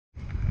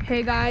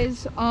Hey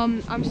guys,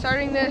 I'm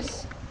starting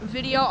this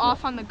video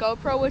off on the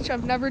GoPro, which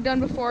I've never done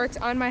before. It's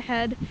on my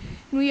head.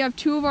 And we have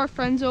two of our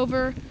friends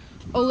over.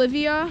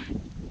 Olivia,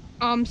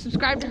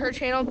 subscribe to her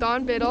channel,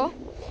 Dawn Biddle.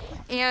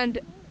 And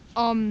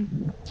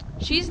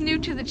she's new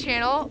to the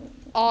channel,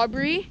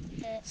 Aubrey.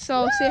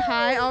 So say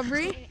hi,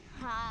 Aubrey.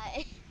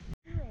 Hi.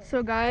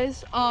 So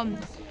guys,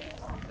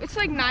 it's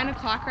like 9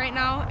 o'clock right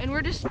now, and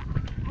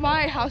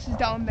my house is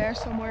down there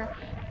somewhere.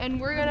 And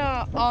we're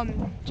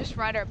gonna just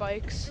ride our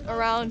bikes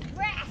around.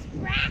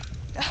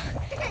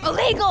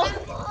 Illegal!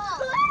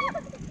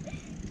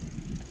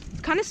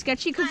 It's kind of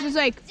sketchy because there's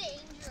like,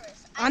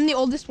 I'm the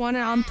oldest one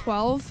and I'm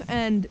 12,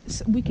 and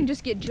we can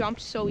just get jumped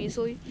so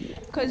easily.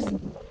 Because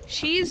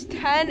she's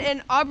 10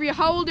 and Aubrey,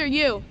 how old are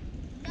you?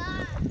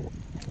 9.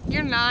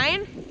 You're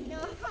 9? No.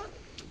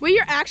 Wait,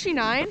 you're actually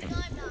 9? No, I'm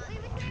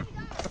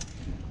not.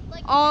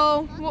 Like,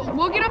 Oh,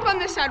 we'll get up on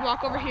this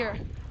sidewalk over here.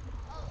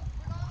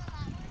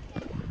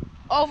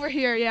 Over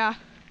here, yeah.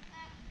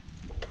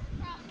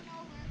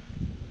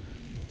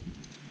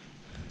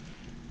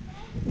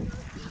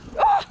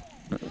 Oh,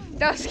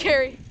 that was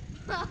scary.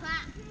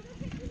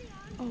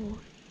 Oh,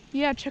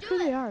 yeah, check who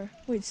they are.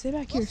 Wait, stay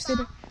back here, stay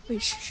back.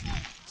 Wait, shh.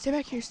 Stay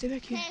back here, stay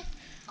back here.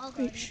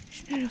 Wait, shh,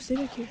 no, stay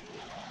back here.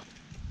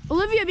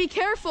 Olivia, be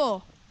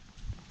careful.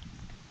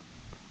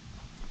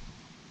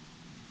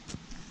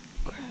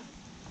 Crap.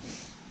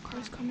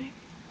 Car's coming.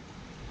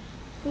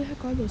 Who the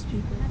heck are those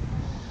people?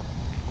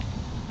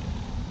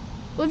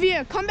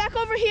 Olivia, come back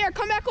over here.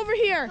 Come back over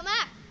here. Come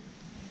back.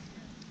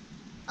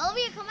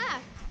 Olivia, come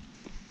back.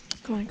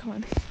 Come on, come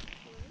on.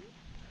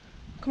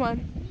 Come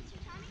on.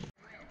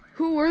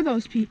 Who were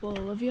those people,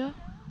 Olivia?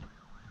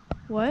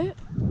 What?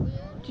 Do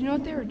you know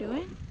what they were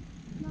doing?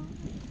 No.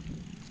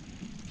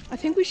 I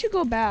think we should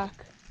go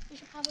back. We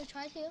should probably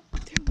try to.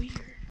 They're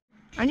weird.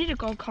 I need to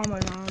go call my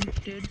mom,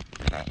 dude.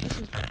 This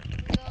is... Go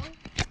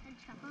and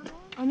check on them.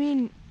 I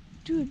mean,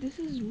 dude, this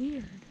is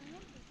weird.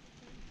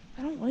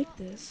 I don't like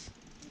this.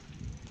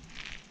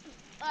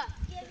 Do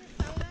you have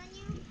your phone on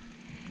you?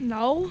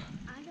 No?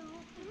 I don't.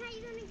 And how are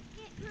you going to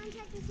get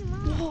contact with your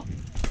mom? Well,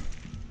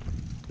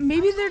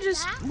 maybe they're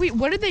just... Wait,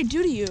 what did they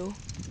do to you?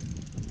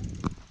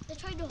 They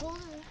tried to hold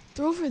her.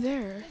 They're over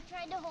there. They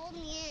tried to hold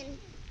me in.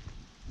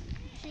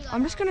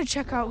 I'm just gonna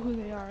check out who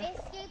they are. They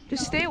escaped.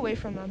 Just stay away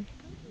from them.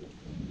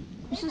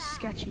 This is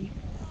sketchy.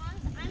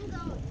 I'm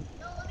going.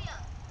 No, Olivia.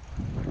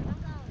 I'm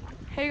going.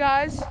 Hey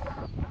guys.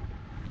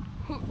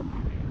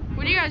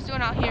 What are you guys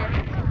doing out here?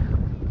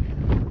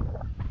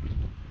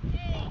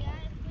 Hey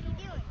guys, what are you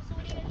doing? So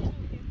what are you guys doing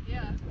here?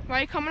 Yeah. Why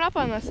are you coming up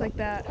on us like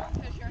that?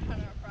 Because you're on our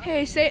property.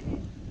 Hey, say...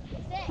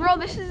 Bro,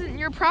 this isn't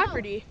your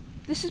property.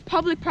 This is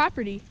public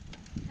property.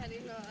 How do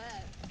you know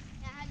that?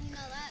 Yeah, how do you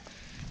know that?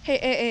 Hey.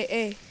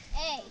 Hey.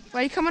 Why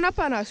are you coming up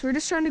on us? We're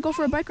just trying to go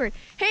for a bike ride.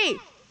 Hey! Hey.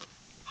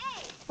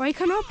 Why are you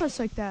coming up on us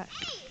like that?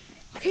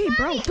 Hey. Hey,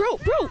 bro.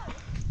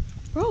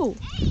 Bro.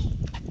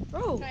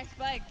 Nice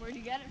bike. Where'd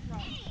you get it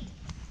from?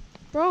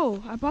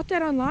 Bro, I bought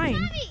that online.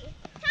 Tommy.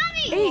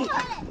 Hey.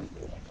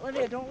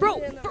 Olivia, don't Bro,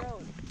 leave it in the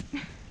road.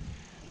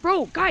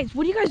 Bro, guys,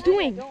 what are you guys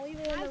doing? Don't leave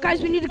it in the road.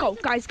 Guys, we need to go.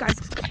 Guys.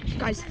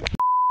 Guys.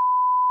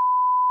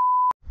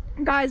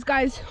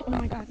 Oh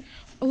my god.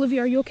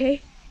 Olivia, are you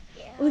okay?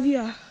 Yeah.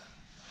 Olivia.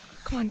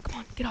 Come on,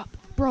 get up.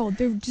 Bro,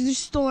 they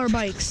just stole our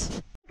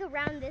bikes.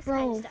 Around this Bro.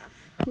 kind of stuff.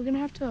 We're gonna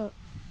have to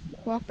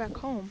walk back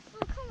home.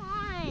 Oh, come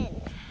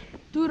on.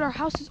 Dude, our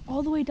house is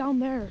all the way down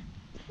there.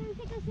 Come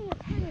take us in the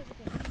car.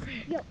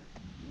 Yo. I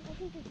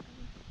think it's...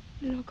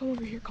 No, come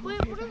over here. Come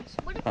Wait, over here, guys.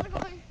 what if we're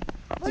going?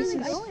 Where This are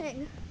we is-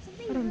 going?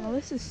 I don't know.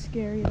 This is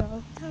scary,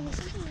 though. Tommy,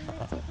 something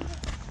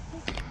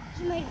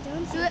he might have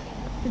done something.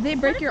 Did they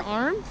break your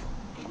arm?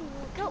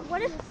 No,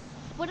 what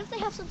if they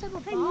have some type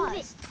of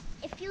boss?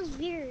 It feels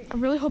weird. I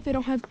really hope they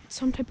don't have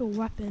some type of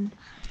weapon.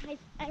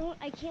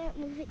 I can't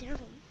move it down.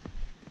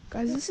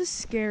 Guys, this is I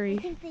scary.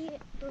 think they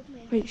broke my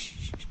arm. Wait,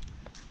 shh.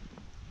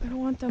 I don't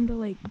want them to,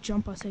 like,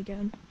 jump us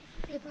again.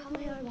 They broke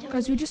my arm.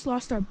 Guys, we just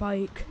lost our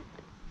bike.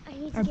 I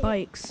need to Our get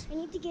bikes. I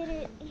need to get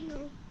it, I need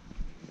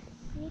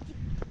to get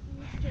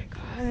it.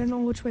 God, I don't know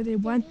which way they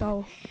went,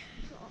 though.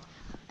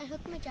 I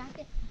hooked my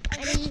jacket.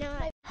 I didn't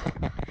know.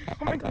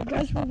 Oh my god,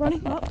 guys, we're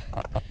running up.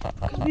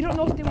 Because we don't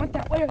know if they went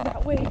that way or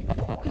that way.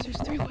 Because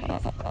there's 3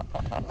 ways.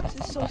 This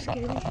is so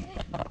scary.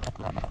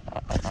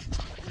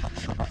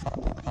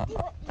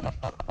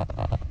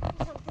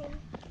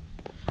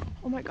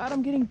 Oh my god,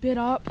 I'm getting bit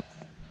up.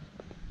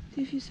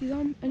 See if you see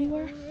them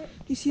anywhere.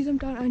 Do you see them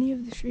down any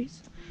of the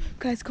streets?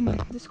 Guys, come on.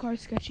 This car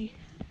is sketchy.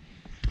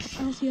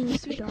 I don't see them.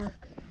 It's too dark.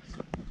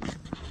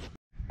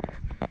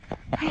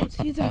 I don't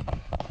see them.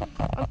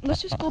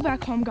 Let's just go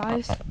back home,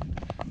 guys.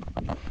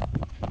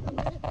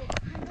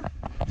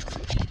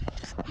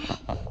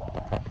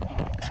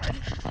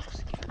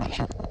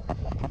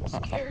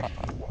 Scared.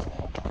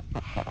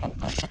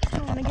 I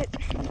don't want to get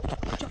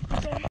jumped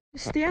again.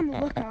 Just stay on the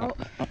lookout,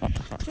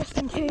 just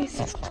in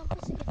case.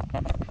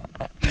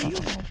 I know.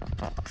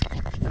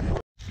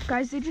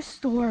 Guys, they just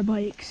stole our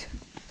bikes.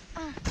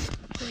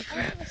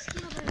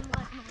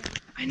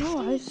 I know,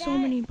 I have so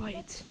many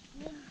bites.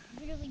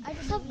 Literally I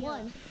just have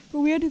one.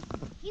 Bro, we had to.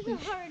 He's a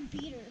hard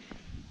beater.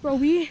 Bro,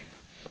 we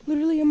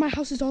literally, in my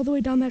house is all the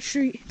way down that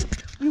street.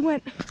 We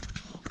went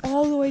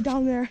all the way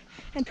down there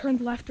and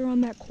turned left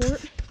around that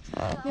court.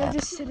 They're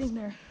just sitting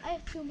there. I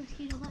have 2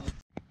 mosquito bites.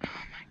 Oh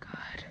my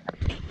god.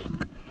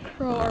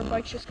 Bro, our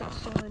bikes just got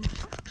stolen.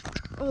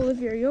 Oh,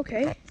 Olivia, are you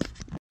okay?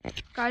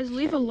 Guys,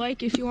 leave a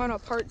like if you want a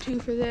part 2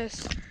 for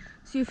this.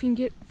 See if we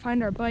can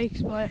find our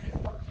bikes, but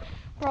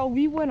bro,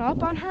 we went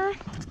up on her.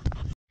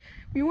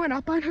 We went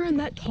up on her and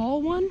that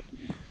tall one,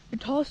 the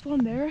tallest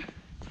one there.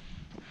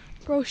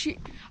 Bro,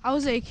 I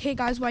was like, hey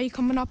guys, why are you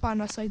coming up on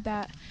us like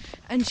that?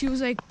 And she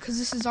was like, cause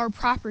this is our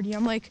property.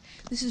 I'm like,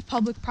 this is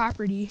public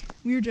property.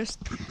 We were just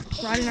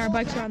riding our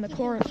bikes around the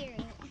court.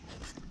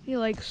 He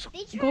like,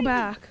 go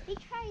back. They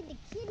tried to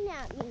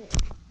kidnap me.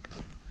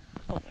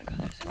 Oh my god,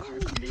 there's a car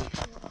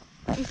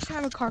coming. Each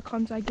time a car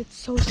comes, I get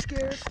so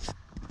scared.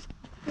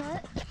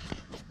 What?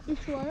 You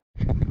sure?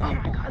 Oh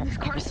my god, this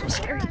car is so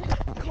scary.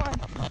 Come on.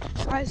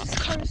 Guys, this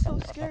car is so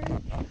scary.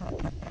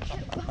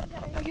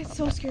 I get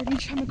so scared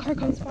each time a car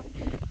comes by.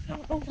 I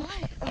don't know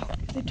why. Oh,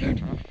 they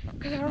turned.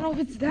 Because I don't know if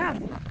it's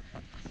them.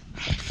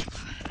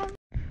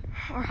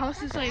 Our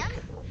house is like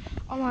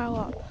a mile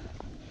up.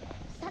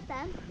 Is that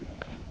them?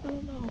 I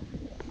don't know.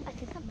 I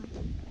think that might be.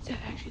 Is that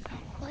actually them?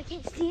 Well, I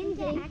can't see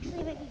anything.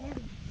 Actually, might be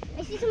them.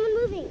 I see someone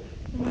moving.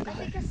 Oh my I god.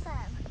 think it's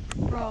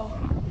them. Bro.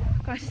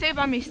 Guys, stay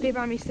by me, stay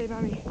by me, stay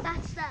by me.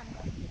 That's them.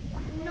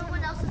 No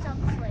one else is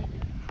on this lake.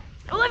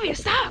 Olivia,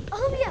 stop!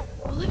 Olivia!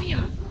 Olivia! Olivia!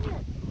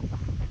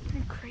 Are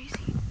you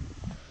crazy?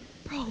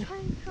 Bro, I'm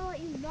trying to let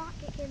you not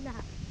get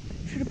kidnapped.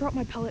 should have brought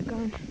my pellet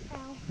gun.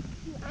 Ow.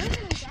 I'm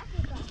gonna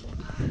jacket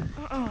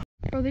gun.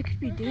 Bro, they could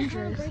be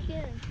dangerous. Break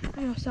in.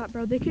 I know, stop,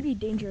 bro. They could be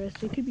dangerous.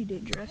 They could be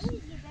dangerous.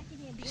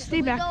 Stay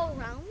Can back. we go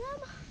around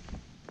them?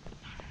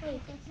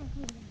 Wait, that's not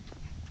good.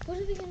 What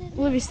are we gonna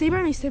do? Olivia, stay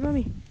by me, stay by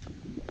me.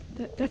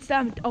 That's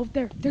them. Oh,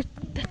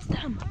 that's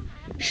them.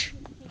 Shh.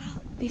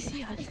 They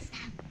see us. It's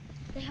them.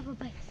 They have a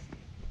bike.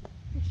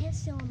 We can't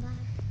steal them back.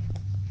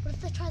 What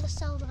if they try to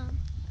sell them?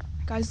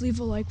 Guys, leave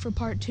a like for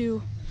part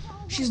 2.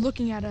 She's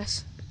looking at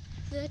us.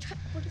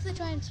 What if they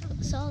try and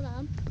sell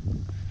them?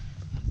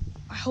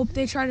 I hope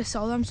they try to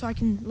sell them so I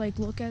can like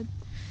look at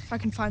if I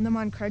can find them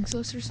on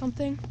Craigslist or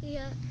something.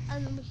 Yeah,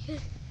 and then we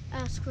could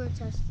ask for a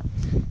test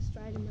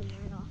driving them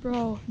right off.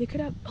 Bro, they could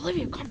have.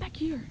 Olivia, come back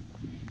here.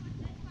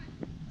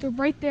 They're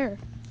right there.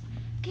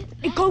 Get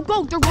Hey, go,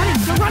 go! They're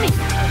running! They're running!